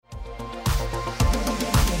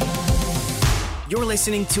You're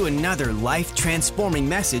listening to another life-transforming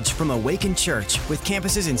message from Awaken Church with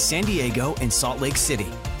campuses in San Diego and Salt Lake City.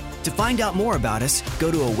 To find out more about us,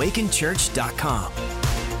 go to awakenchurch.com.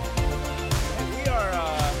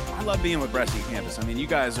 I love being with Brescia campus. I mean, you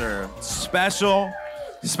guys are special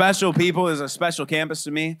people. It's a special campus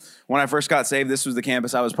to me. When I first got saved, this was the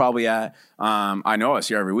campus I was probably at. I know I was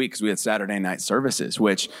here every week because we had Saturday night services,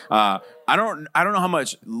 which I don't know how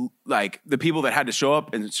much like the people that had to show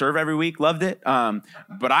up and serve every week loved it.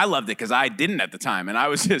 But I loved it because I didn't at the time, and I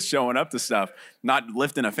was just showing up to stuff, not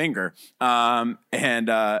lifting a finger. And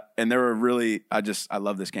they were really, I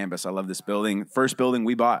love this campus. I love this building. First building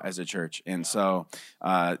we bought as a church, and so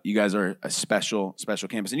you guys are a special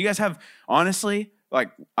campus. And you guys have, honestly,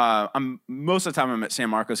 I'm most of the time I'm at San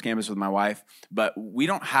Marcos campus with my wife, but we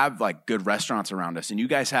don't have like good restaurants around us, and you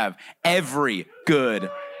guys have every good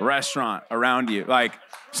restaurant around you. Like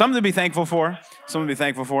something to be thankful for.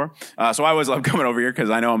 So I always love coming over here because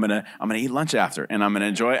I know I'm gonna eat lunch after, and I'm gonna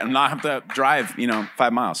enjoy it and not have to drive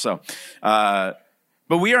 5 miles. So, but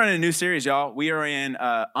we are in a new series, y'all. We are in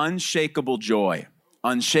Unshakable Joy,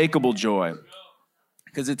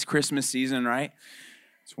 because it's Christmas season, right?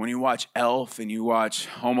 It's when you watch Elf and you watch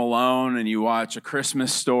Home Alone and you watch A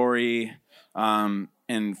Christmas Story.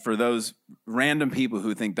 And for those random people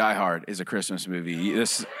who think Die Hard is a Christmas movie,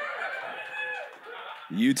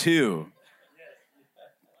 you too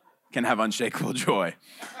can have unshakable joy.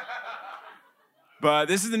 But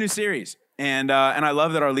this is the new series. And I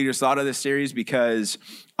love that our leaders thought of this series because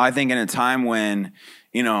I think in a time when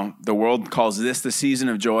the world calls this the season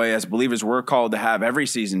of joy, as believers, we're called to have every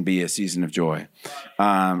season be a season of joy,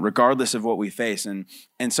 regardless of what we face. And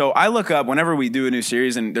so I look up whenever we do a new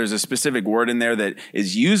series, and there's a specific word in there that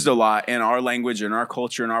is used a lot in our language, in our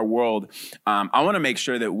culture, in our world. I want to make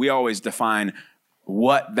sure that we always define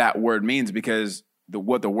what that word means, because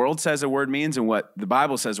what the world says a word means and what the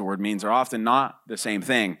Bible says a word means are often not the same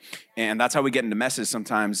thing. And that's how we get into messes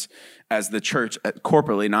sometimes as the church,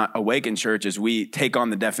 corporately, not Awaken Church, as we take on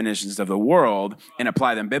the definitions of the world and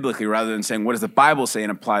apply them biblically rather than saying, what does the Bible say, and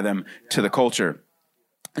apply them to the culture.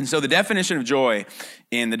 And so the definition of joy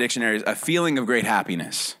in the dictionary is a feeling of great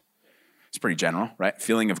happiness. It's pretty general, right?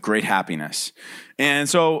 Feeling of great happiness. And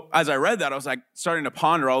so as I read that, I was like starting to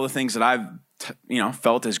ponder all the things that I've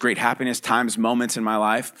felt as great happiness, times, moments in my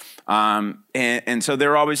life. And so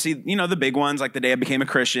there are obviously, the big ones, like the day I became a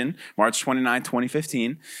Christian, March 29,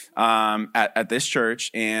 2015, at this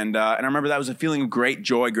church. And I remember that was a feeling of great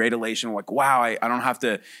joy, great elation. Like, wow, I don't have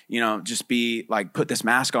to, just be like, put this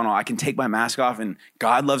mask on. I can take my mask off, and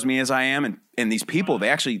God loves me as I am. And these people, they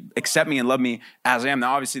actually accept me and love me as I am.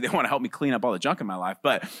 Now, obviously, they want to help me clean up all the junk in my life,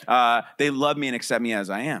 but they love me and accept me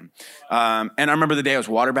as I am. And I remember the day I was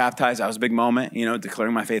water baptized. That was a big moment,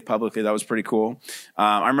 declaring my faith publicly. That was pretty cool.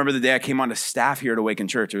 I remember the day I came onto staff here at Awaken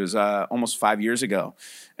Church. It was almost 5 years ago.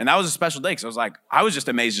 And that was a special day because I was just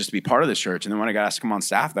amazed just to be part of this church. And then when I got asked to come on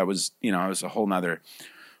staff, that was, it was a whole nother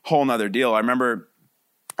deal. I remember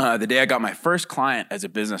the day I got my first client as a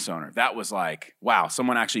business owner. That was like, wow,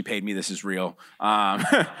 someone actually paid me. This is real. I'm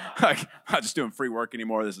not just doing free work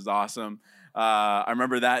anymore. This is awesome. I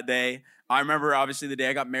remember that day. I remember, obviously, the day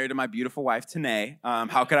I got married to my beautiful wife, Tanae.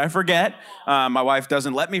 How could I forget? My wife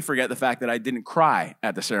doesn't let me forget the fact that I didn't cry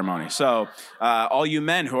at the ceremony. So all you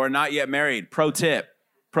men who are not yet married, pro tip,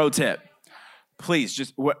 please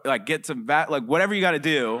just get some, whatever you got to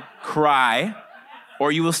do, cry,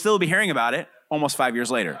 or you will still be hearing about it almost 5 years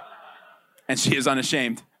later. And she is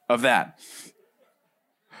unashamed of that.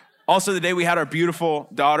 Also, the day we had our beautiful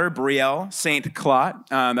daughter, Brielle St. Clot.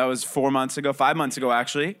 That was 5 months ago,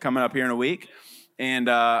 actually, coming up here in a week. And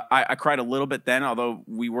I cried a little bit then, although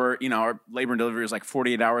we were, our labor and delivery was like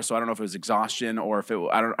 48 hours, so I don't know if it was exhaustion or if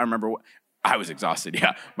I remember. I was exhausted,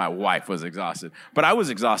 yeah. My wife was exhausted. But I was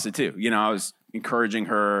exhausted too. I was encouraging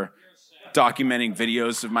her, documenting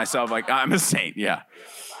videos of myself, like, I'm a saint, yeah.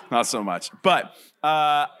 Not so much. But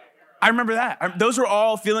I remember that. Those were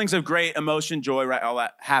all feelings of great emotion, joy, right? All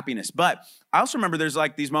that happiness. But I also remember there's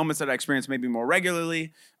like these moments that I experience maybe more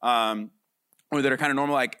regularly, or that are kind of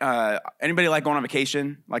normal. Like anybody like going on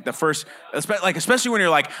vacation? Like the first, especially when you're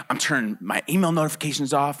like, I'm turning my email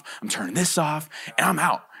notifications off, I'm turning this off, and I'm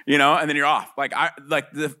out. And then you're off.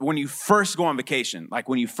 When you first go on vacation,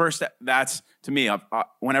 that's to me.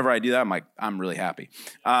 Whenever I do that, I'm like, I'm really happy.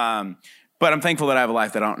 But I'm thankful that I have a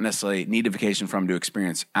life that I don't necessarily need a vacation from to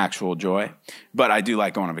experience actual joy. But I do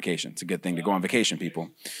like going on vacation. It's a good thing to go on vacation, people.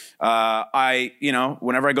 Whenever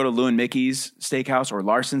I go to Lou and Mickey's Steakhouse or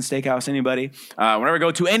Larson's Steakhouse, anybody, whenever I go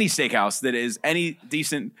to any steakhouse that is any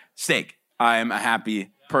decent steak, I am a happy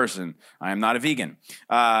person. I am not a vegan.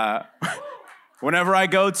 Whenever I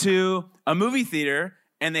go to a movie theater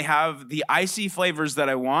and they have the icy flavors that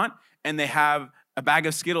I want and they have a bag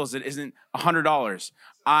of Skittles that isn't $100,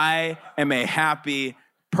 I am a happy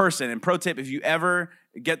person. And pro tip, if you ever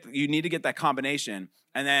you need to get that combination,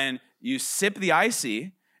 and then you sip the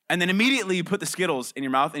icy, and then immediately you put the Skittles in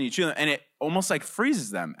your mouth and you chew them, and it almost like freezes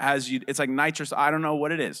them it's like nitrous. I don't know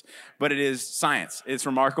what it is, but it is science. It's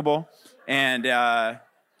remarkable. And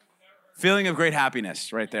feeling of great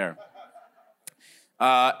happiness right there.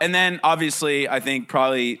 And then obviously, I think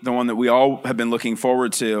probably the one that we all have been looking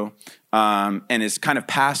forward to, and is kind of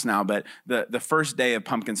past now, but the first day of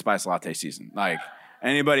pumpkin spice latte season. Like,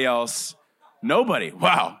 anybody else? Nobody.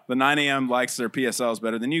 Wow. The 9 a.m. likes their PSLs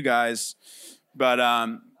better than you guys. But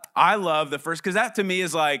I love the first, because that to me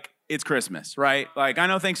is like, it's Christmas, right? Like, I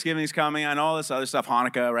know Thanksgiving's coming. I know all this other stuff,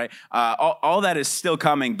 Hanukkah, right? All that is still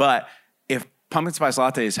coming. But if pumpkin spice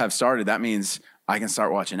lattes have started, that means I can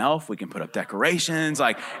start watching Elf. We can put up decorations.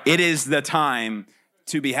 Like, it is the time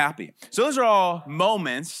to be happy. So those are all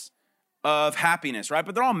moments of happiness, right?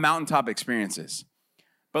 But they're all mountaintop experiences.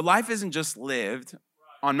 But life isn't just lived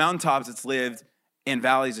on mountaintops, it's lived in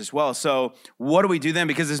valleys as well. So what do we do then?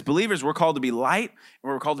 Because as believers, we're called to be light,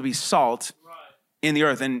 and we're called to be salt in the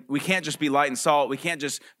earth. And we can't just be light and salt. We can't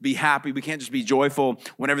just be happy. We can't just be joyful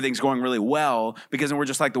when everything's going really well, because then we're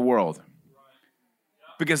just like the world.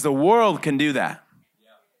 Because the world can do that.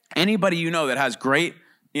 Anybody you know that has great,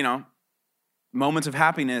 moments of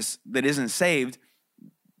happiness that isn't saved,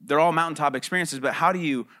 they're all mountaintop experiences, but how do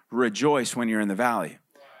you rejoice when you're in the valley?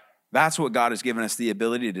 That's what God has given us the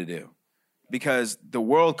ability to do. Because the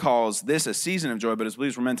world calls this a season of joy, but as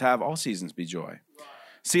believers, we're meant to have all seasons be joy.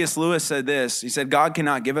 C.S. Lewis said this. He said, God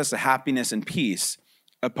cannot give us a happiness and peace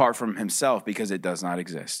apart from himself, because it does not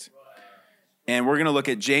exist. And we're going to look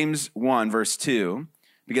at James 1, verse 2,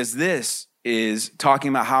 because this is talking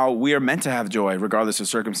about how we are meant to have joy regardless of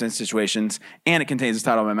circumstance, situations, and it contains the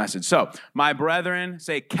title of my message. So, my brethren,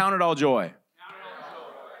 say, count it all joy.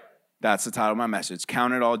 That's the title of my message,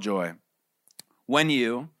 count it all joy. When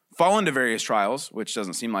you fall into various trials, which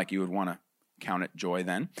doesn't seem like you would want to count it joy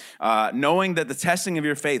then, knowing that the testing of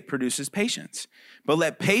your faith produces patience. But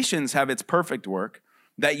let patience have its perfect work,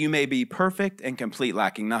 that you may be perfect and complete,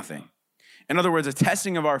 lacking nothing. In other words, a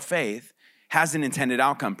testing of our faith has an intended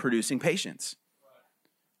outcome, producing patience.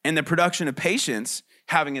 And the production of patience,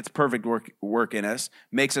 having its perfect work in us,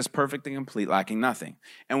 makes us perfect and complete, lacking nothing.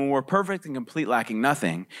 And when we're perfect and complete, lacking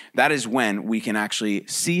nothing, that is when we can actually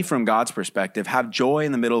see from God's perspective, have joy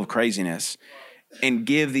in the middle of craziness, and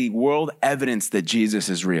give the world evidence that Jesus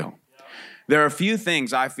is real. There are a few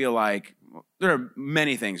things I feel like, there are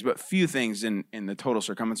many things, but few things in the total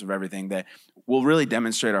circumference of everything that will really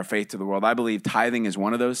demonstrate our faith to the world. I believe tithing is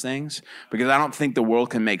one of those things, because I don't think the world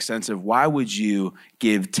can make sense of why would you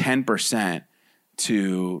give 10%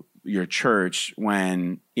 to your church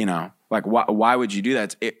when, why would you do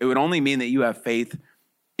that? It would only mean that you have faith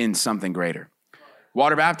in something greater.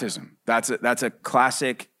 Water baptism, that's a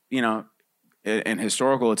classic, and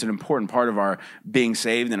historical. It's an important part of our being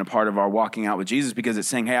saved and a part of our walking out with Jesus, because it's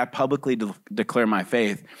saying, hey, I publicly declare my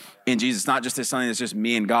faith in Jesus. Not just as something that's just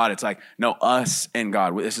me and God. It's like, no, us and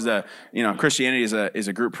God. This is Christianity is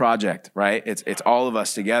a group project, right? It's all of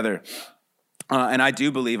us together. And I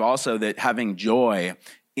do believe also that having joy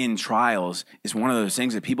in trials is one of those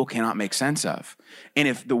things that people cannot make sense of. And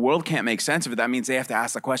if the world can't make sense of it, that means they have to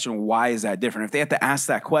ask the question, why is that different? If they have to ask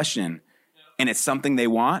that question, and it's something they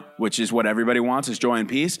want, which is what everybody wants, is joy and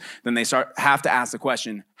peace, then they have to ask the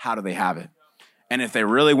question, how do they have it? And if they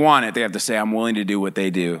really want it, they have to say, I'm willing to do what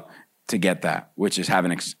they do to get that, which is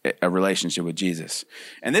having a relationship with Jesus.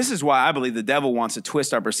 And this is why I believe the devil wants to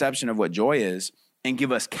twist our perception of what joy is and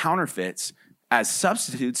give us counterfeits as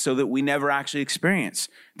substitutes so that we never actually experience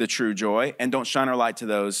the true joy and don't shine our light to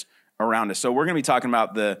those around us. So we're going to be talking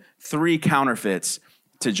about the three counterfeits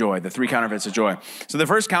to joy, the three counterfeits of joy. So the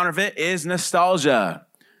first counterfeit is nostalgia.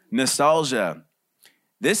 Nostalgia.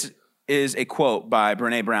 This is a quote by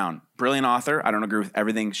Brené Brown, brilliant author. I don't agree with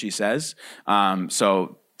everything she says,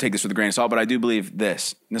 so take this with a grain of salt, but I do believe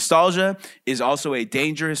this. Nostalgia is also a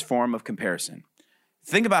dangerous form of comparison.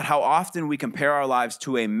 Think about how often we compare our lives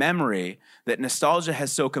to a memory that nostalgia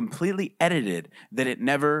has so completely edited that it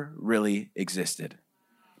never really existed.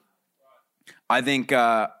 I think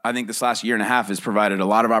this last year and a half has provided a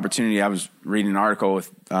lot of opportunity. I was reading an article with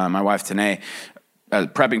my wife, Tanae,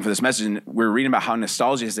 prepping for this message, and we were reading about how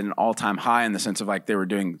nostalgia is at an all-time high in the sense of like they were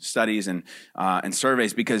doing studies and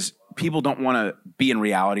surveys because people don't want to be in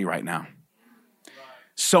reality right now.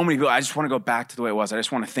 So many people, I just want to go back to the way it was. I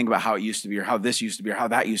just want to think about how it used to be or how this used to be or how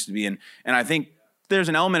that used to be. And I think there's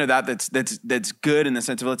an element of that that's good in the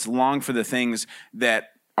sense of let's long for the things that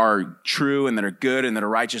are true and that are good and that are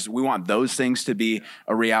righteous. We want those things to be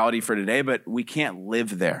a reality for today, but we can't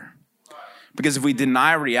live there. Because if we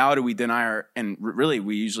deny reality, we deny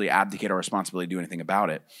we usually abdicate our responsibility to do anything about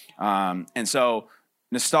it. And so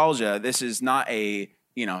nostalgia, this is not a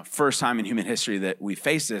first time in human history that we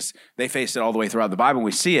face this. They faced it all the way throughout the Bible.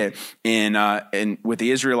 We see it in with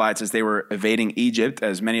the Israelites as they were evading Egypt,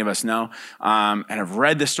 as many of us know, and have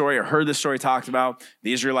read the story or heard the story talked about.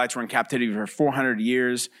 The Israelites were in captivity for 400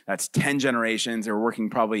 years. That's 10 generations. They were working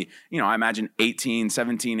probably, I imagine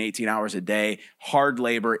 17, 18 hours a day, hard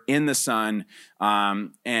labor in the sun,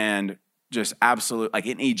 and just absolute, like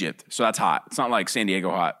in Egypt. So that's hot. It's not like San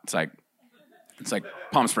Diego hot. It's like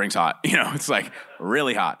Palm Springs hot, it's like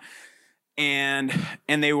really hot. And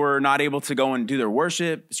they were not able to go and do their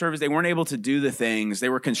worship service. They weren't able to do the things. They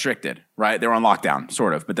were constricted, right? They were on lockdown,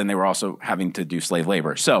 sort of, but then they were also having to do slave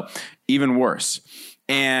labor. So even worse.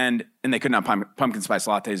 And they couldn't have pumpkin spice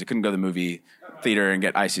lattes. They couldn't go to the movie theater and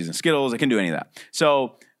get ices and Skittles. They couldn't do any of that.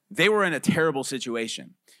 So they were in a terrible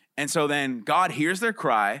situation. And so then God hears their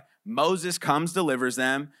cry. Moses comes, delivers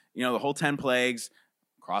them, the whole 10 plagues,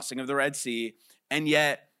 crossing of the Red Sea. And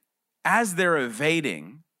yet, as they're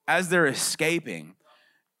evading, as they're escaping,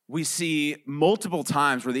 we see multiple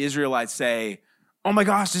times where the Israelites say, oh my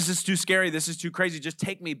gosh, this is too scary. This is too crazy. Just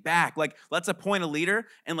take me back. Like, let's appoint a leader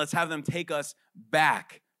and let's have them take us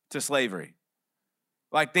back to slavery.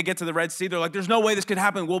 Like, they get to the Red Sea. They're like, there's no way this could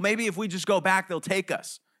happen. Well, maybe if we just go back, they'll take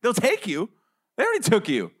us. They'll take you. They already took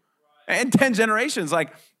you. And 10 generations.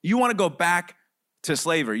 Like, you want to go back to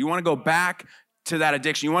slavery. You want to go back to that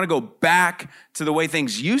addiction. You want to go back to the way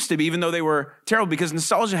things used to be, even though they were terrible, because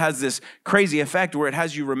nostalgia has this crazy effect where it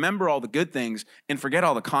has you remember all the good things and forget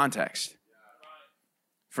all the context.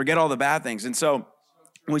 Forget all the bad things. And so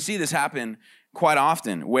we see this happen quite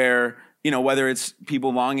often where, whether it's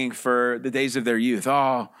people longing for the days of their youth.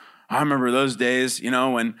 Oh, I remember those days,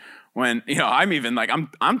 when I'm even like,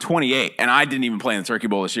 I'm 28 and I didn't even play in the Turkey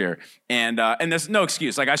Bowl this year. And there's no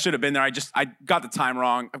excuse. Like, I should have been there. I got the time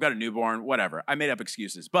wrong. I've got a newborn, whatever. I made up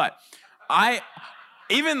excuses. But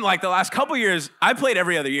even like the last couple years, I played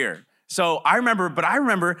every other year. So I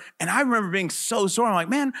remember being so sore. I'm like,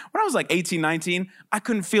 man, when I was like 18, 19, I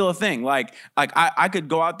couldn't feel a thing. Like I could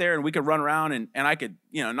go out there and we could run around and I could,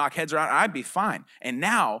 knock heads around and I'd be fine. And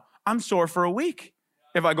now I'm sore for a week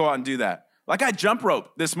if I go out and do that. Like, I jump rope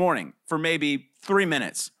this morning for maybe 3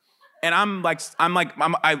 minutes. And I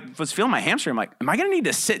was feeling my hamstring. I'm like, am I going to need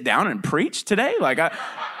to sit down and preach today? Like, I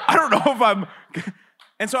don't know if I'm.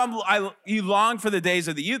 And so you long for the days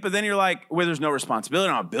of the youth, but then you're like, where there's no responsibility,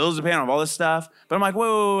 I don't have bills to pay, I don't have all this stuff. But I'm like,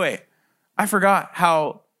 wait. I forgot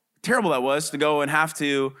how terrible that was to go and have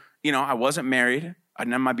to, I wasn't married. I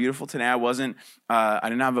didn't have my beautiful Tanae. I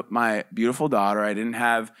didn't have my beautiful daughter. I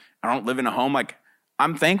don't live in a home. Like,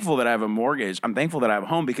 I'm thankful that I have a mortgage. I'm thankful that I have a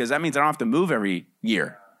home because that means I don't have to move every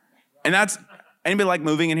year. And anybody like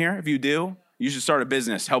moving in here? If you do, you should start a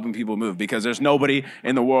business helping people move because there's nobody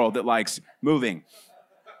in the world that likes moving.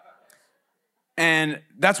 And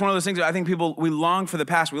that's one of those things that I think we long for the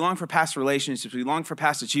past. We long for past relationships. We long for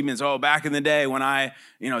past achievements. Oh, back in the day when I,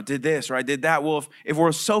 did this or I did that. Well, if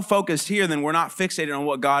we're so focused here, then we're not fixated on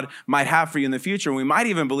what God might have for you in the future. And we might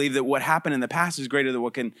even believe that what happened in the past is greater than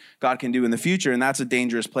what God can do in the future. And that's a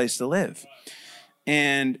dangerous place to live.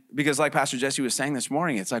 And because like Pastor Jesse was saying this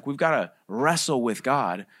morning, it's like we've got to wrestle with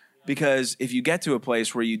God because if you get to a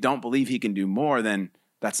place where you don't believe he can do more, then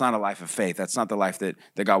that's not a life of faith. That's not the life that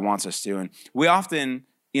God wants us to. And we often,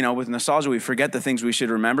 with nostalgia, we forget the things we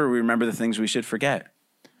should remember. We remember the things we should forget.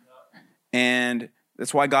 And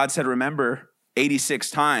that's why God said, remember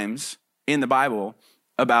 86 times in the Bible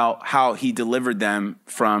about how he delivered them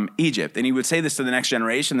from Egypt. And he would say this to the next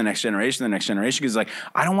generation, the next generation, the next generation, because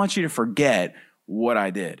I don't want you to forget what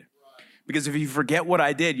I did. Because if you forget what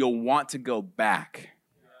I did, you'll want to go back.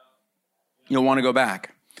 You'll want to go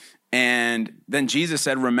back. And then Jesus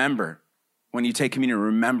said, remember, when you take communion,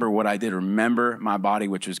 remember what I did. Remember my body,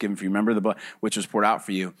 which was given for you. Remember the blood, which was poured out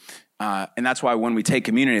for you. And that's why when we take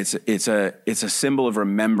communion, it's a symbol of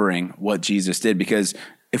remembering what Jesus did. Because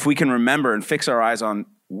if we can remember and fix our eyes on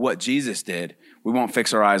what Jesus did, we won't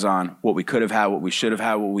fix our eyes on what we could have had, what we should have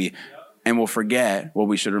had, and we'll forget what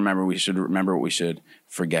we should remember. We should remember what we should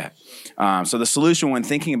forget. So the solution when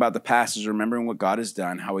thinking about the past is remembering what God has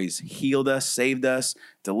done, how he's healed us, saved us,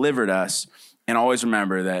 delivered us, and always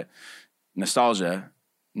remember that nostalgia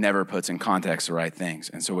never puts in context the right things.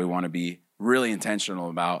 And so we want to be really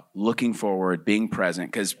intentional about looking forward, being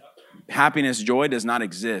present, because happiness, joy does not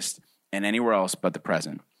exist in anywhere else but the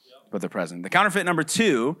present. The counterfeit number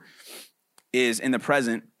 2 is in the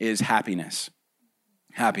present is happiness.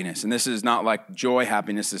 Happiness. And this is not like joy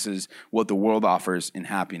happiness. This is what the world offers in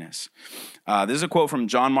happiness. This is a quote from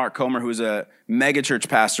John Mark Comer, who was a megachurch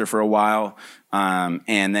pastor for a while.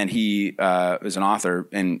 And then he was an author,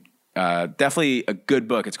 and definitely a good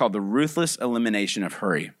book. It's called The Ruthless Elimination of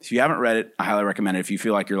Hurry. If you haven't read it, I highly recommend it. If you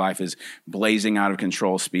feel like your life is blazing out of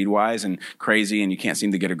control speed-wise and crazy and you can't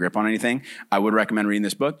seem to get a grip on anything, I would recommend reading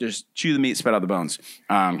this book. Just chew the meat, spit out the bones.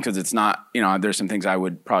 Because it's not, there's some things I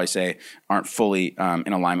would probably say aren't fully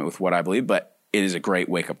in alignment with what I believe, but it is a great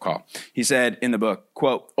wake-up call. He said in the book,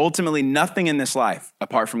 quote, "Ultimately, nothing in this life,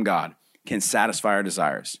 apart from God, can satisfy our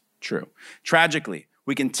desires." True. Tragically,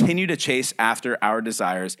 we continue to chase after our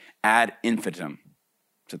desires ad infinitum.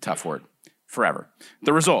 It's a tough word. Forever.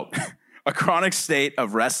 The result, a chronic state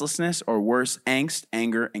of restlessness or worse, angst,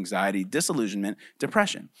 anger, anxiety, disillusionment,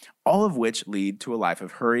 depression, all of which lead to a life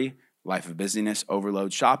of hurry, life of busyness,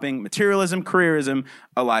 overload, shopping, materialism, careerism,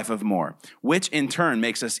 a life of more, which in turn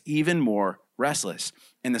makes us even more restless,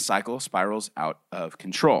 and the cycle spirals out of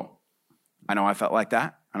control. I know I felt like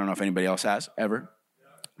that. I don't know if anybody else has ever.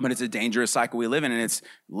 But it's a dangerous cycle we live in, and it's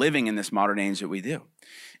living in this modern age that we do.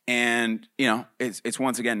 And, it's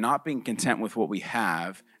once again not being content with what we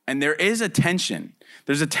have. And there is a tension.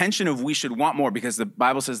 There's a tension of we should want more, because the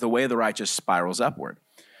Bible says the way of the righteous spirals upward.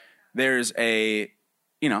 There's a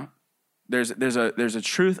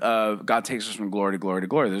truth of God takes us from glory to glory to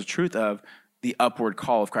glory. There's a truth of the upward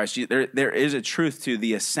call of Christ. There is a truth to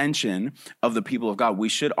the ascension of the people of God. We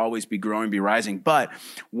should always be growing, be rising. But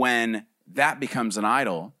when that becomes an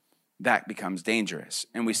idol, that becomes dangerous.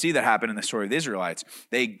 And we see that happen in the story of the Israelites.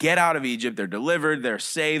 They get out of Egypt, they're delivered, they're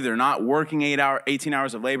saved, they're not working 18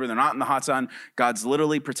 hours of labor, they're not in the hot sun. God's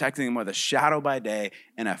literally protecting them with a shadow by day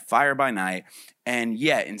and a fire by night. And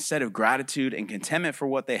yet, instead of gratitude and contentment for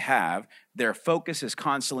what they have, their focus is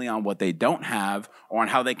constantly on what they don't have, or on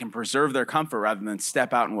how they can preserve their comfort rather than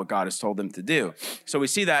step out in what God has told them to do. So we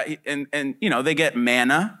see that, and they get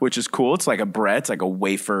manna, which is cool. It's like a bread. It's like a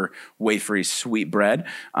wafery sweet bread.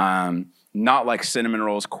 Not like cinnamon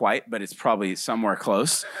rolls quite, but it's probably somewhere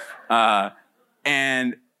close.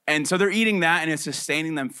 And so they're eating that, and it's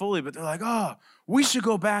sustaining them fully. But they're like, oh, we should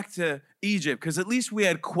go back to Egypt because at least we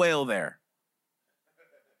had quail there.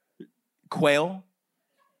 Quail?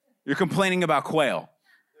 You're complaining about quail.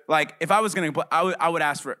 Like, if I was going to, I would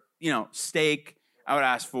ask for, steak. I would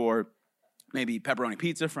ask for maybe pepperoni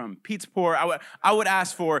pizza from Pizza Port. I would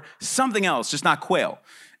ask for something else, just not quail.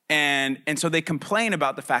 And so they complain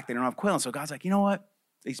about the fact they don't have quail. And so God's like, you know what?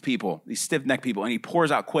 These people, these stiff-necked people, and he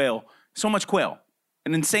pours out quail, so much quail,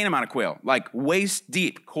 an insane amount of quail, like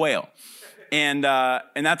waist-deep quail. And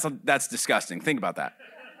that's disgusting. Think about that.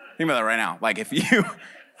 Think about that right now. Like, if we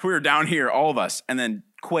were down here, all of us, and then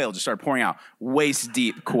quail just started pouring out,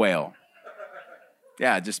 waist-deep quail.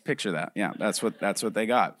 Yeah, just picture that. Yeah, that's what they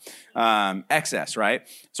got. Excess, right?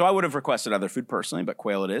 So I would have requested other food personally, but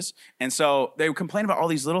quail it is. And so they would complain about all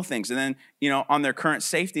these little things. And then, on their current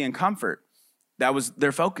safety and comfort, that was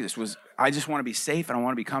their focus was, I just want to be safe and I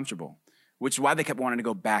want to be comfortable, which is why they kept wanting to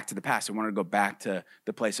go back to the past. They wanted to go back to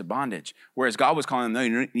the place of bondage. Whereas God was calling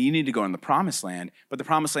them, no, you need to go in the promised land. But the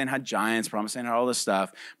promised land had giants, promised land had all this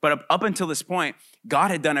stuff. But up until this point, God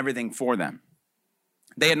had done everything for them.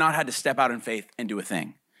 They had not had to step out in faith and do a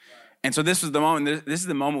thing. And so this is the moment, this is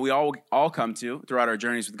the moment we all come to throughout our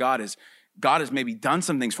journeys with God, is God has maybe done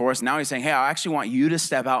some things for us. Now he's saying, hey, I actually want you to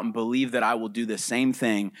step out and believe that I will do the same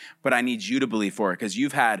thing, but I need you to believe for it, because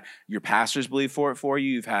you've had your pastors believe for it for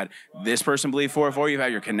you. You've had this person believe for it for you. You've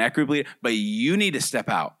had your Connect group believe, but you need to step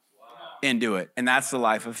out and do it. And that's the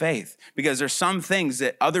life of faith, because there's some things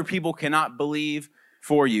that other people cannot believe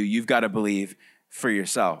for you. You've got to believe for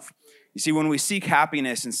yourself. You see, when we seek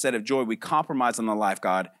happiness instead of joy, we compromise on the life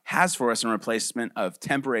God has for us in replacement of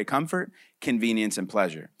temporary comfort, convenience, and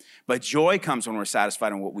pleasure. But joy comes when we're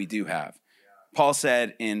satisfied in what we do have. Paul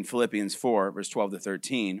said in Philippians 4, verse 12 to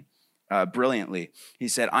 13, brilliantly, he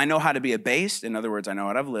said, I know how to be abased. In other words, I know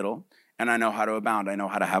how to have little, and I know how to abound. I know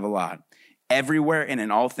how to have a lot. Everywhere and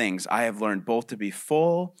in all things, I have learned both to be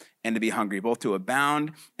full and to be hungry, both to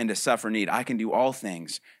abound and to suffer need. I can do all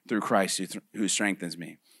things through Christ who strengthens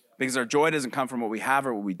me. Because our joy doesn't come from what we have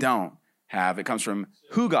or what we don't have. It comes from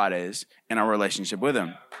who God is and our relationship with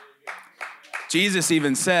him. Jesus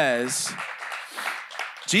even says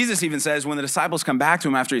when the disciples come back to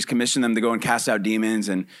him after he's commissioned them to go and cast out demons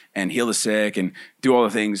and heal the sick and do all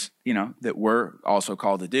the things, that we're also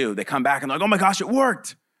called to do, they come back and they're like, oh my gosh, it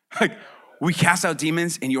worked. Like, we cast out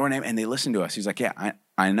demons in your name, and they listen to us. He's like, yeah,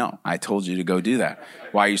 I know. I told you to go do that.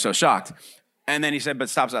 Why are you so shocked? And then he said, but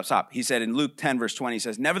stop. He said in Luke 10, verse 20, he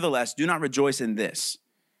says, nevertheless, do not rejoice in this,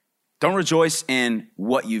 Don't rejoice in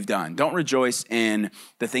what you've done. Don't rejoice in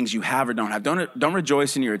the things you have or don't have. Don't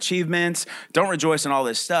rejoice in your achievements. Don't rejoice in all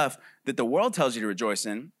this stuff that the world tells you to rejoice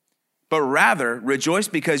in, but rather rejoice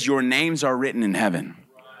because your names are written in heaven.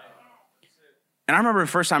 And I remember the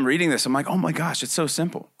first time reading this, I'm like, oh my gosh, it's so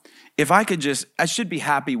simple. If I could I should be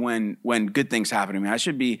happy when good things happen to me. I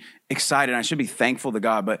should be excited. I should be thankful to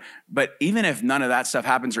God. But even if none of that stuff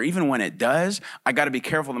happens, or even when it does, I got to be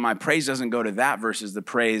careful that my praise doesn't go to that versus the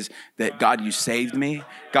praise that God, you saved me.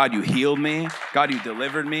 God, you healed me. God, you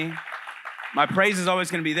delivered me. My praise is always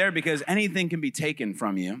going to be there because anything can be taken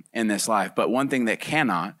from you in this life. But one thing that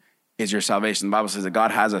cannot is your salvation. The Bible says that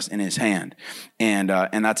God has us in his hand. And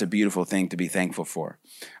that's a beautiful thing to be thankful for.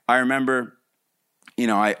 I remember,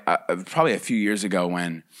 I probably a few years ago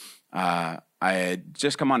when I had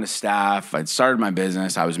just come on to staff. I'd started my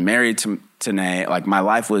business. I was married to Nate. Like my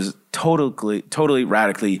life was totally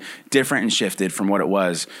radically different and shifted from what it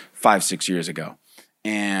was 5-6 years ago.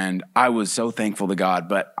 And I was so thankful to God.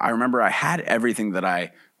 But I remember I had everything that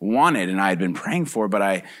I wanted and I had been praying for, but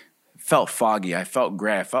I felt foggy. I felt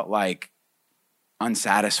gray. I felt like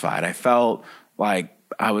unsatisfied. I felt like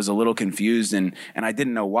I was a little confused and I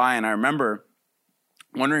didn't know why. And I remember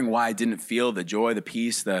wondering why I didn't feel the joy, the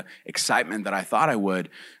peace, the excitement that I thought I would,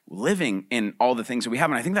 living in all the things that we have.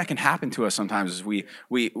 And I think that can happen to us sometimes as we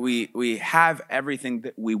have everything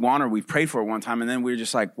that we want or we've prayed for at one time, and then we're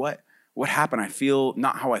just like, what happened? I feel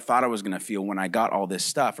not how I thought I was going to feel when I got all this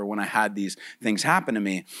stuff or when I had these things happen to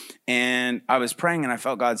me. And I was praying and I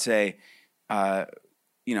felt God say,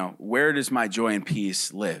 where does my joy and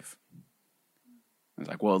peace live? I was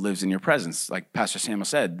like, well, it lives in your presence. Like Pastor Samuel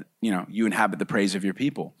said, you inhabit the praise of your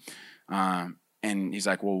people. And he's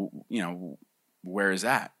like, well, where is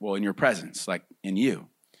that? Well, in your presence, like in you.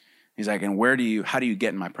 He's like, and how do you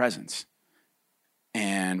get in my presence?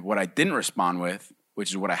 And what I didn't respond with, which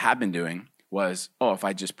is what I have been doing, was, if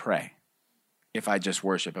I just pray, if I just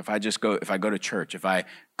worship, if I go to church, if I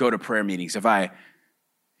go to prayer meetings,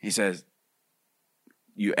 he says,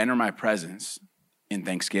 you enter my presence in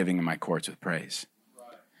thanksgiving in my courts with praise.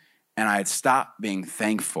 And I had stopped being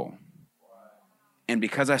thankful. And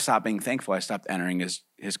because I stopped being thankful, I stopped entering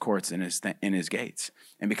his courts and his gates.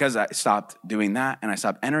 And because I stopped doing that and I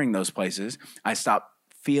stopped entering those places, I stopped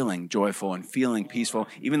feeling joyful and feeling peaceful,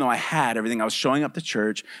 even though I had everything. I was showing up to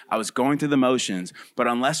church. I was going through the motions. But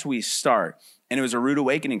unless we start, and it was a rude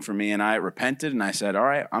awakening for me, and I repented and I said, all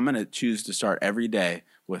right, I'm going to choose to start every day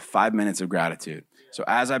with 5 minutes of gratitude. So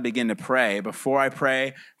as I begin to pray, before I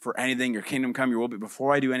pray for anything, your kingdom come, your will be,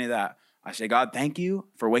 before I do any of that, I say, God, thank you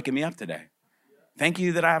for waking me up today. Thank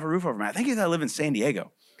you that I have a roof over my head. Thank you that I live in San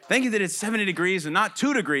Diego. Thank you that it's 70 degrees and not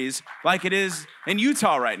 2 degrees like it is in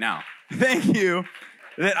Utah right now. Thank you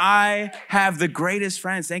that I have the greatest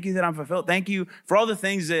friends. Thank you that I'm fulfilled. Thank you for all the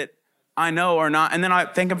things that I know are not. And then I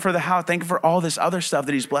thank him for the house. Thank him for all this other stuff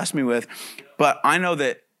that he's blessed me with. But I know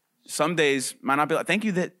that some days might not be like, thank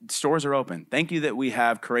you that stores are open. Thank you that we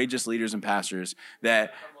have courageous leaders and pastors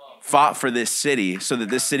that fought for this city so that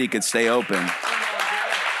this city could stay open.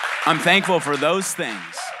 I'm thankful for those things.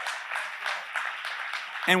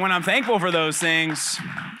 And when I'm thankful for those things,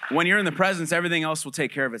 when you're in the presence, everything else will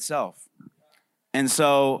take care of itself. And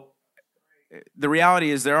so the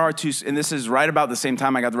reality is there are two, and this is right about the same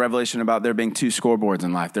time I got the revelation about there being 2 scoreboards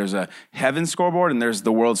in life. There's a heaven scoreboard and there's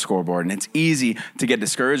the world scoreboard. And it's easy to get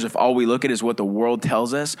discouraged if all we look at is what the world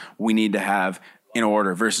tells us we need to have in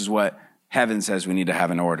order versus what heaven says we need to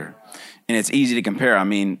have in order. And it's easy to compare. I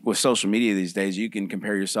mean, with social media these days, you can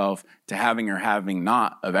compare yourself to having or having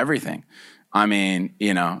not of everything. I mean,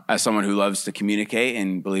 as someone who loves to communicate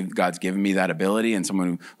and believe God's given me that ability, and someone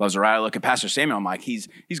who loves to write, I look at Pastor Samuel, I'm like, he's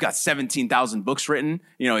got 17,000 books written.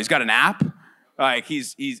 He's got an app. Like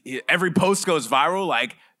every post goes viral.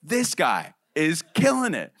 Like this guy is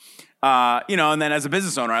killing it. And then as a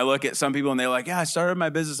business owner, I look at some people and they're like, yeah, I started my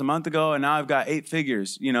business a month ago and now I've got 8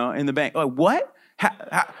 figures, in the bank. Like what?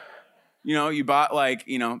 How? You bought like,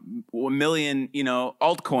 1 million,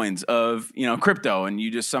 altcoins of, crypto, and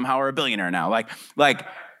you just somehow are a billionaire now. Like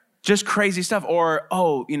just crazy stuff. Or,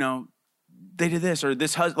 they did this or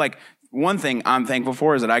this. Like one thing I'm thankful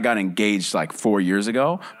for is that I got engaged like 4 years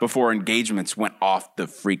ago before engagements went off the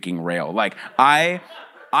freaking rail. Like I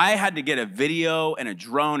had to get a video and a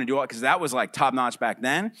drone and do all, because that was like top notch back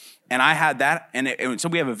then. And I had that. And so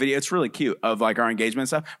we have a video. It's really cute of like our engagement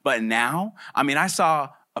stuff. But now, I saw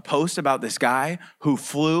a post about this guy who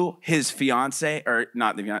flew his fiance, or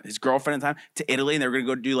not the fiance, his girlfriend at the time, to Italy, and they were going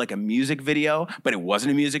to go do like a music video, but it wasn't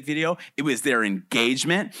a music video. It was their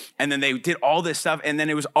engagement. And then they did all this stuff, and then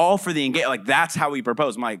it was all for the engagement. Like, that's how we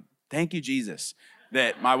proposed. I'm like, thank you, Jesus,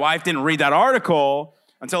 that my wife didn't read that article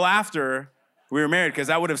until after we were married, because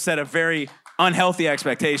that would have set a very unhealthy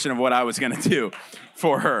expectation of what I was going to do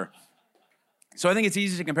for her. So I think it's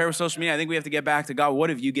easy to compare with social media. I think we have to get back to God. What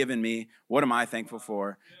have you given me? What am I thankful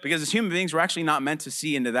for? Because as human beings, we're actually not meant to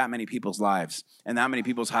see into that many people's lives and that many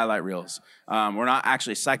people's highlight reels. We're not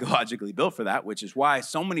actually psychologically built for that, which is why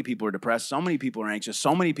so many people are depressed, so many people are anxious,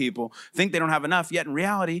 so many people think they don't have enough. Yet in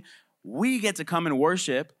reality, we get to come and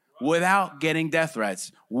worship without getting death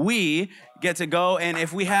threats. We get to go, and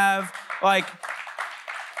if we have, like,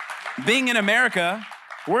 being in America,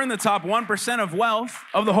 we're in the top 1% of wealth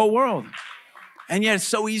of the whole world. And yet it's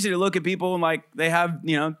so easy to look at people and like they have,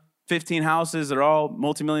 15 houses that are all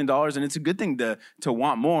multi-million dollars, and it's a good thing to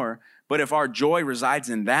want more. But if our joy resides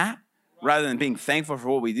in that, rather than being thankful for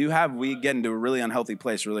what we do have, we get into a really unhealthy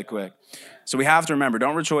place really quick. So we have to remember,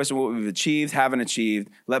 don't rejoice in what we've achieved, haven't achieved.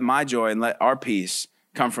 Let my joy and let our peace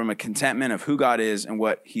come from a contentment of who God is and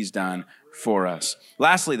what he's done for us.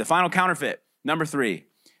 Lastly, the final counterfeit, number 3,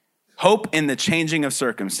 hope in the changing of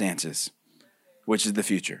circumstances, which is the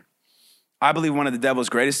future. I believe one of the devil's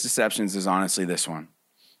greatest deceptions is honestly this one,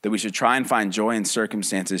 that we should try and find joy in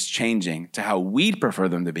circumstances changing to how we'd prefer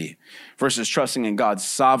them to be versus trusting in God's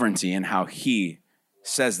sovereignty and how he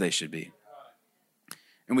says they should be.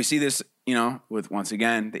 And we see this, with, once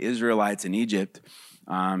again, the Israelites in Egypt,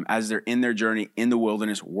 as they're in their journey in the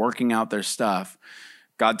wilderness, working out their stuff.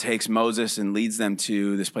 God takes Moses and leads them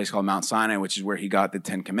to this place called Mount Sinai, which is where he got the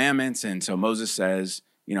 10 Commandments. And so Moses says,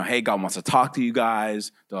 hey, God wants to talk to you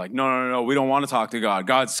guys. They're like, no, we don't want to talk to God.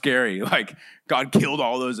 God's scary. Like, God killed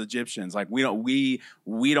all those Egyptians. Like, we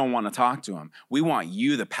don't want to talk to him. We want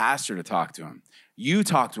you, the pastor, to talk to him. You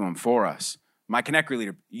talk to him for us. My Connect Group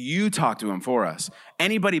leader, you talk to him for us.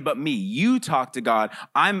 Anybody but me, you talk to God.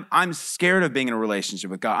 I'm scared of being in a relationship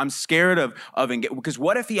with God. I'm scared of because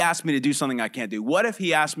what if he asked me to do something I can't do? What if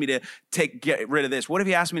he asked me to get rid of this? What if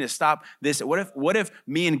he asked me to stop this? What if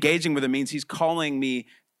me engaging with him means he's calling me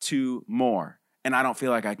to more, and I don't feel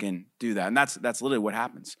like I can do that? And that's literally what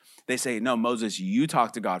happens. They say, no, Moses, you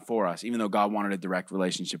talk to God for us, even though God wanted a direct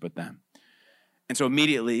relationship with them. And so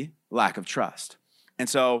immediately, lack of trust. And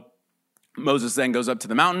so Moses then goes up to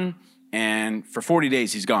the mountain, and for 40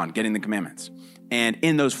 days he's gone getting the commandments. And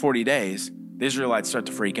in those 40 days, the Israelites start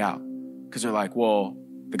to freak out because they're like, well,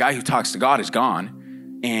 the guy who talks to God is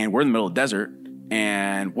gone, and we're in the middle of the desert,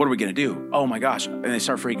 and what are we going to do? Oh my gosh. And they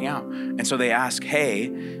start freaking out. And so they ask, hey,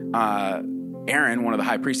 Aaron, one of the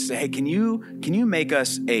high priests, say, hey, can you make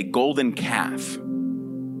us a golden calf?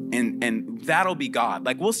 And that'll be God.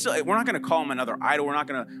 Like, we're not going to call him another idol. We're not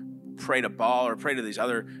going to pray to Baal or pray to these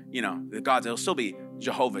other, the gods. It'll still be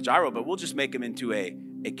Jehovah Jireh, but we'll just make him into a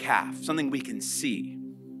calf, something we can see.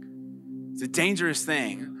 It's a dangerous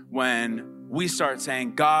thing when we start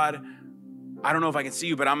saying, God, I don't know if I can see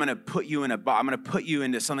you, but I'm going to put you I'm going to put you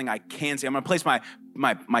into something I can see. I'm going to place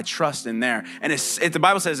my trust in there. And the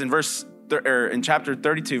Bible says in chapter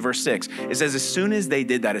 32, verse 6, it says, as soon as they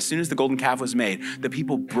did that, as soon as the golden calf was made, the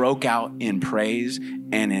people broke out in praise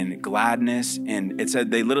and in gladness. And it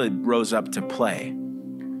said they literally rose up to play.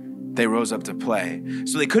 They rose up to play.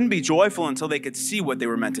 So they couldn't be joyful until they could see what they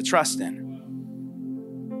were meant to trust in.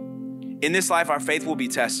 In this life, our faith will be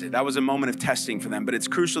tested. That was a moment of testing for them. But it's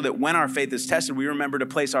crucial that when our faith is tested, we remember to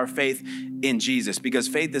place our faith in Jesus, because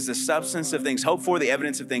faith is the substance of things hoped for, the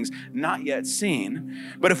evidence of things not yet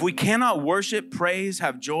seen. But if we cannot worship, praise,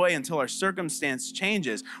 have joy until our circumstance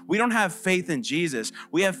changes, we don't have faith in Jesus.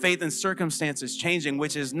 We have faith in circumstances changing,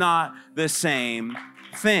 which is not the same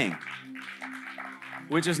thing.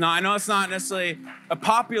 I know it's not necessarily a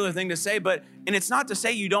popular thing to say, and it's not to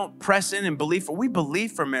say you don't press in and believe we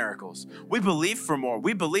believe for miracles. We believe for more.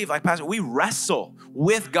 We believe, like Pastor, we wrestle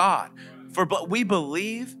with God. But we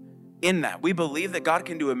believe in that. We believe that God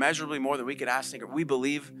can do immeasurably more than we could ask. We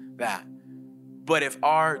believe that. But if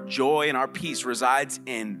our joy and our peace resides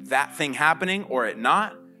in that thing happening or it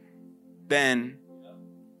not, then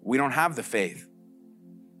we don't have the faith.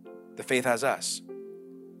 The faith has us.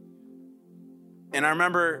 And I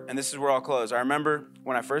remember, and this is where I'll close, I remember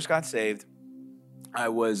when I first got saved, I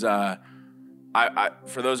was, for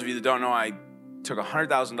those of you that don't know, I took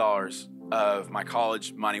 $100,000 of my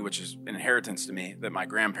college money, which is an inheritance to me that my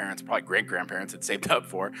grandparents, probably great-grandparents, had saved up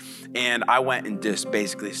for. And I went and just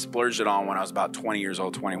basically splurged it on when I was about 20 years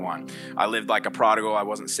old, 21. I lived like a prodigal. I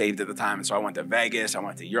wasn't saved at the time. And so I went to Vegas. I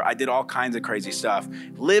went to Europe. I did all kinds of crazy stuff.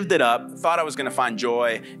 Lived it up. Thought I was going to find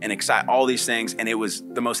joy and excite all these things. And it was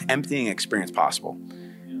the most emptying experience possible.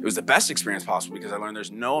 It was the best experience possible because I learned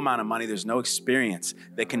there's no amount of money, there's no experience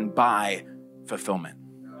that can buy fulfillment.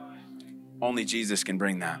 Only Jesus can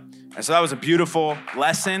bring that. And so that was a beautiful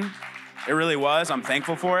lesson. It really was. I'm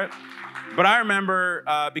thankful for it. But I remember,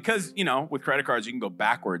 because, with credit cards, you can go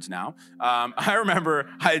backwards now. I remember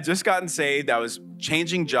I had just gotten saved. I was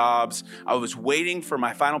changing jobs. I was waiting for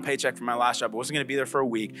my final paycheck from my last job. I wasn't going to be there for a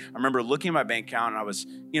week. I remember looking at my bank account, and I was,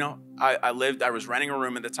 I was renting a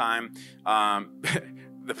room at the time.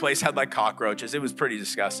 The place had like cockroaches. It was pretty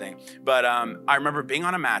disgusting. But I remember being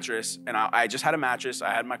on a mattress, and I just had a mattress.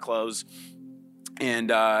 I had my clothes,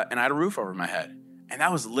 and I had a roof over my head. And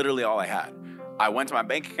that was literally all I had. I went to my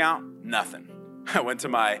bank account, nothing. I went to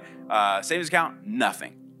my savings account,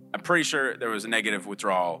 nothing. I'm pretty sure there was a negative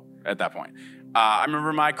withdrawal at that point. I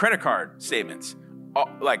remember my credit card statements,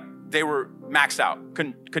 they were maxed out.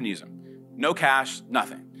 Couldn't use them. No cash,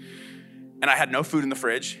 nothing. And I had no food in the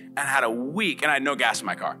fridge, and I had a week, and I had no gas in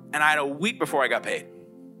my car. And I had a week before I got paid.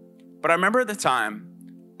 But I remember at the time,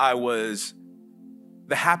 I was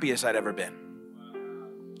the happiest I'd ever been.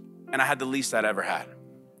 And I had the least I'd ever had.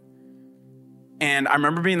 And I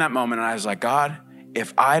remember being in that moment, and I was like, God,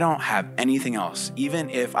 if I don't have anything else, even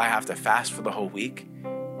if I have to fast for the whole week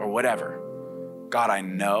or whatever, God, I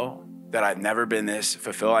know that I've never been this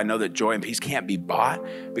fulfilled. I know that joy and peace can't be bought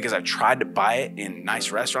because I've tried to buy it in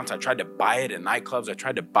nice restaurants. I tried to buy it in nightclubs. I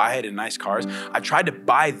tried to buy it in nice cars. I tried to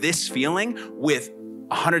buy this feeling with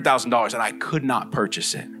 $100,000, and I could not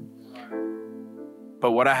purchase it.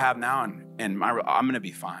 But what I have now, I'm going to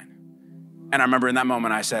be fine. And I remember in that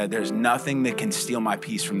moment, I said, there's nothing that can steal my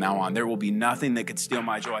peace from now on. There will be nothing that can steal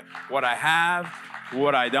my joy. What I have,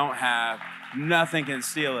 what I don't have, nothing can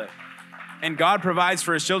steal it. And God provides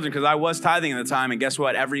for his children, because I was tithing at the time. And guess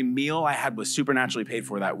what? Every meal I had was supernaturally paid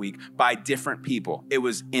for that week by different people. It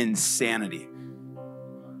was insanity.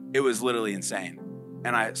 It was literally insane.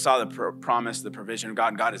 And I saw the promise, the provision of God.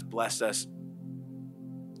 And God has blessed us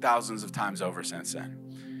thousands of times over since then.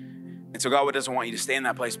 And so God doesn't want you to stay in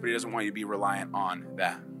that place, but he doesn't want you to be reliant on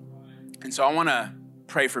that. And so I want to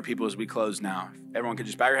pray for people as we close now. Everyone could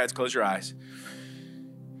just bow your heads, close your eyes.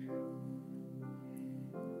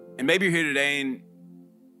 And maybe you're here today and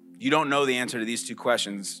you don't know the answer to these two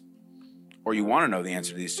questions, or you want to know the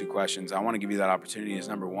answer to these two questions. I want to give you that opportunity. Is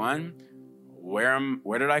number one,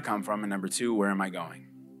 where did I come from? And number two, where am I going?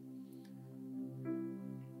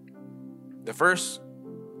 The first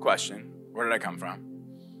question, where did I come from?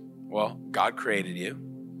 Well, God created you.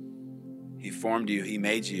 He formed you. He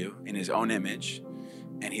made you in his own image,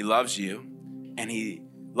 and he loves you. And he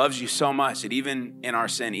loves you so much that even in our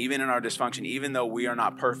sin, even in our dysfunction, even though we are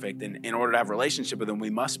not perfect, and in order to have a relationship with him, we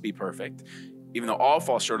must be perfect. Even though all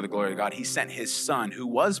fall short of the glory of God, he sent his son, who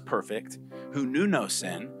was perfect, who knew no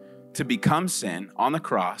sin, to become sin on the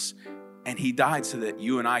cross. And he died so that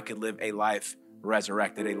you and I could live a life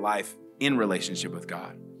resurrected, a life in relationship with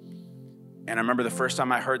God. And I remember the first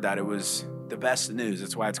time I heard that, it was the best news.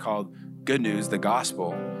 That's why it's called good news, the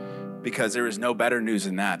gospel. Because there is no better news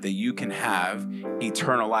than that you can have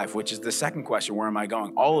eternal life, which is the second question, where am I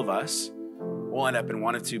going? All of us will end up in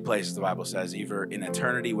one of two places, the Bible says, either in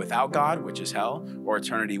eternity without God, which is hell, or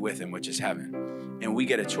eternity with him, which is heaven. And we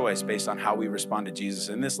get a choice based on how we respond to Jesus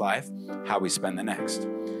in this life, how we spend the next.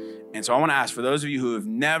 And so I want to ask, for those of you who have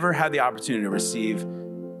never had the opportunity to receive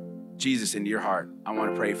Jesus into your heart, I want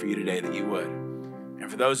to pray for you today that you would. And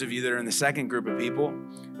for those of you that are in the second group of people,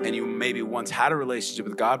 and you maybe once had a relationship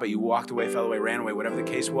with God, but you walked away, fell away, ran away, whatever the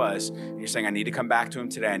case was, and you're saying, I need to come back to him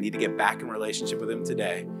today. I need to get back in relationship with him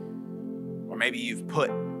today. Or maybe you've put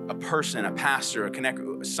a person, a pastor, a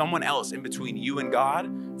connector, someone else in between you and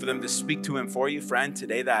God for them to speak to him for you. Friend,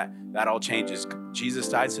 today that all changes. Jesus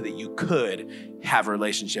died so that you could have a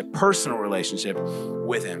relationship, personal relationship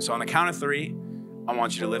with him. So on the count of three, I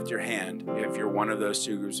want you to lift your hand if you're one of those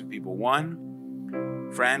two groups of people. 1,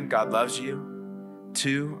 friend, God loves you.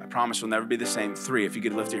 2, I promise you'll never be the same. 3, if you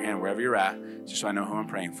could lift your hand wherever you're at, just so I know who I'm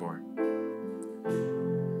praying for.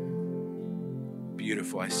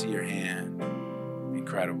 Beautiful. I see your hand.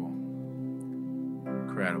 Incredible.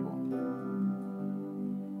 Incredible.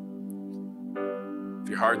 If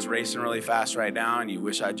your heart's racing really fast right now and you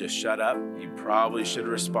wish I'd just shut up, you probably should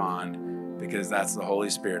respond, because that's the Holy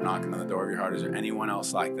Spirit knocking on the door of your heart. Is there anyone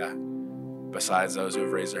else like that besides those who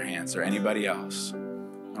have raised their hands? Is there anybody else?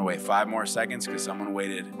 I'm going to wait 5 more seconds because someone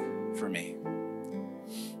waited for me.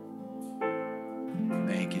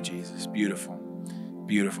 Thank you, Jesus. Beautiful.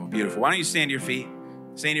 Beautiful, beautiful. Why don't you stand to your feet?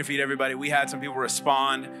 Stand to your feet, everybody. We had some people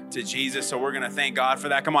respond to Jesus, so we're going to thank God for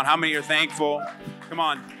that. Come on, how many are thankful? Come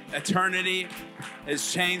on. Eternity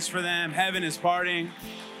has changed for them. Heaven is parting.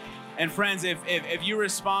 And friends, if you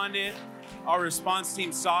responded, our response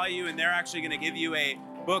team saw you, and they're actually going to give you a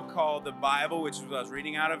book called the Bible, which is what I was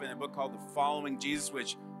reading out of, and a book called The Following Jesus,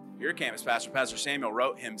 which your campus pastor, Pastor Samuel,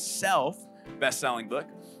 wrote himself. best-selling book.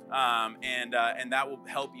 And that will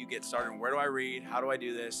help you get started. Where do I read? How do I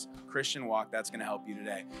do this? Christian Walk, that's going to help you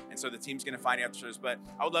today. And so the team's going to find you after service. But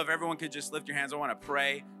I would love if everyone could just lift your hands. I want to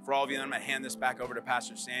pray for all of you. And I'm going to hand this back over to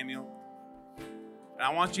Pastor Samuel. And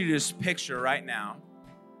I want you to just picture right now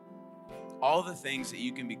all the things that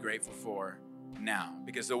you can be grateful for now.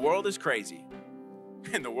 Because the world is crazy.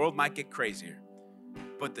 And the world might get crazier.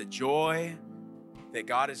 But the joy that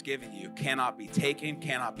God has given you cannot be taken,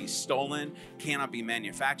 cannot be stolen, cannot be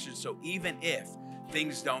manufactured. So even if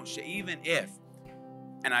things don't, even if,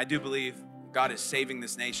 and I do believe God is saving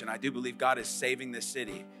this nation, I do believe God is saving this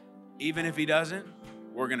city, even if he doesn't,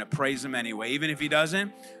 we're going to praise him anyway. Even if he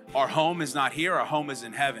doesn't, our home is not here, our home is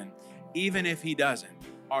in heaven. Even if he doesn't,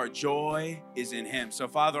 our joy is in him. So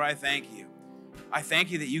Father, I thank you. I thank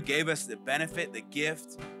you that you gave us the benefit, the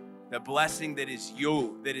gift, the blessing that is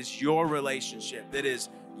you, that is your relationship, that is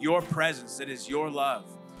your presence, that is your love.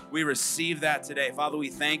 We receive that today. Father, we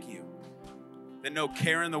thank you that no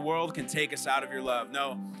care in the world can take us out of your love.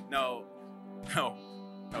 No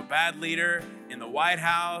bad leader in the White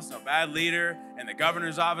House, no bad leader in the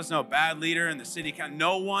governor's office, no bad leader in the city council.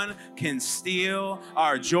 No one can steal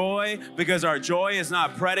our joy because our joy is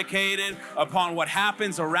not predicated upon what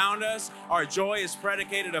happens around us. Our joy is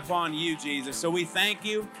predicated upon you, Jesus. So we thank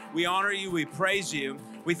you, we honor you, we praise you.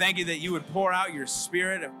 We thank you that you would pour out your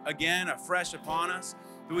Spirit again afresh upon us,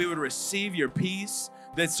 that we would receive your peace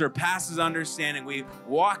that surpasses understanding. We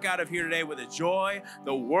walk out of here today with a joy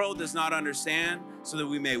the world does not understand, so that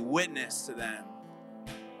we may witness to them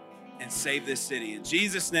and save this city. In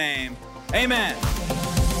Jesus' name, amen.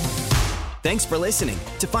 Thanks for listening.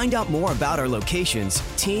 To find out more about our locations,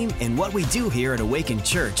 team, and what we do here at Awaken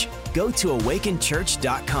Church, go to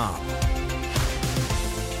awakenchurch.com.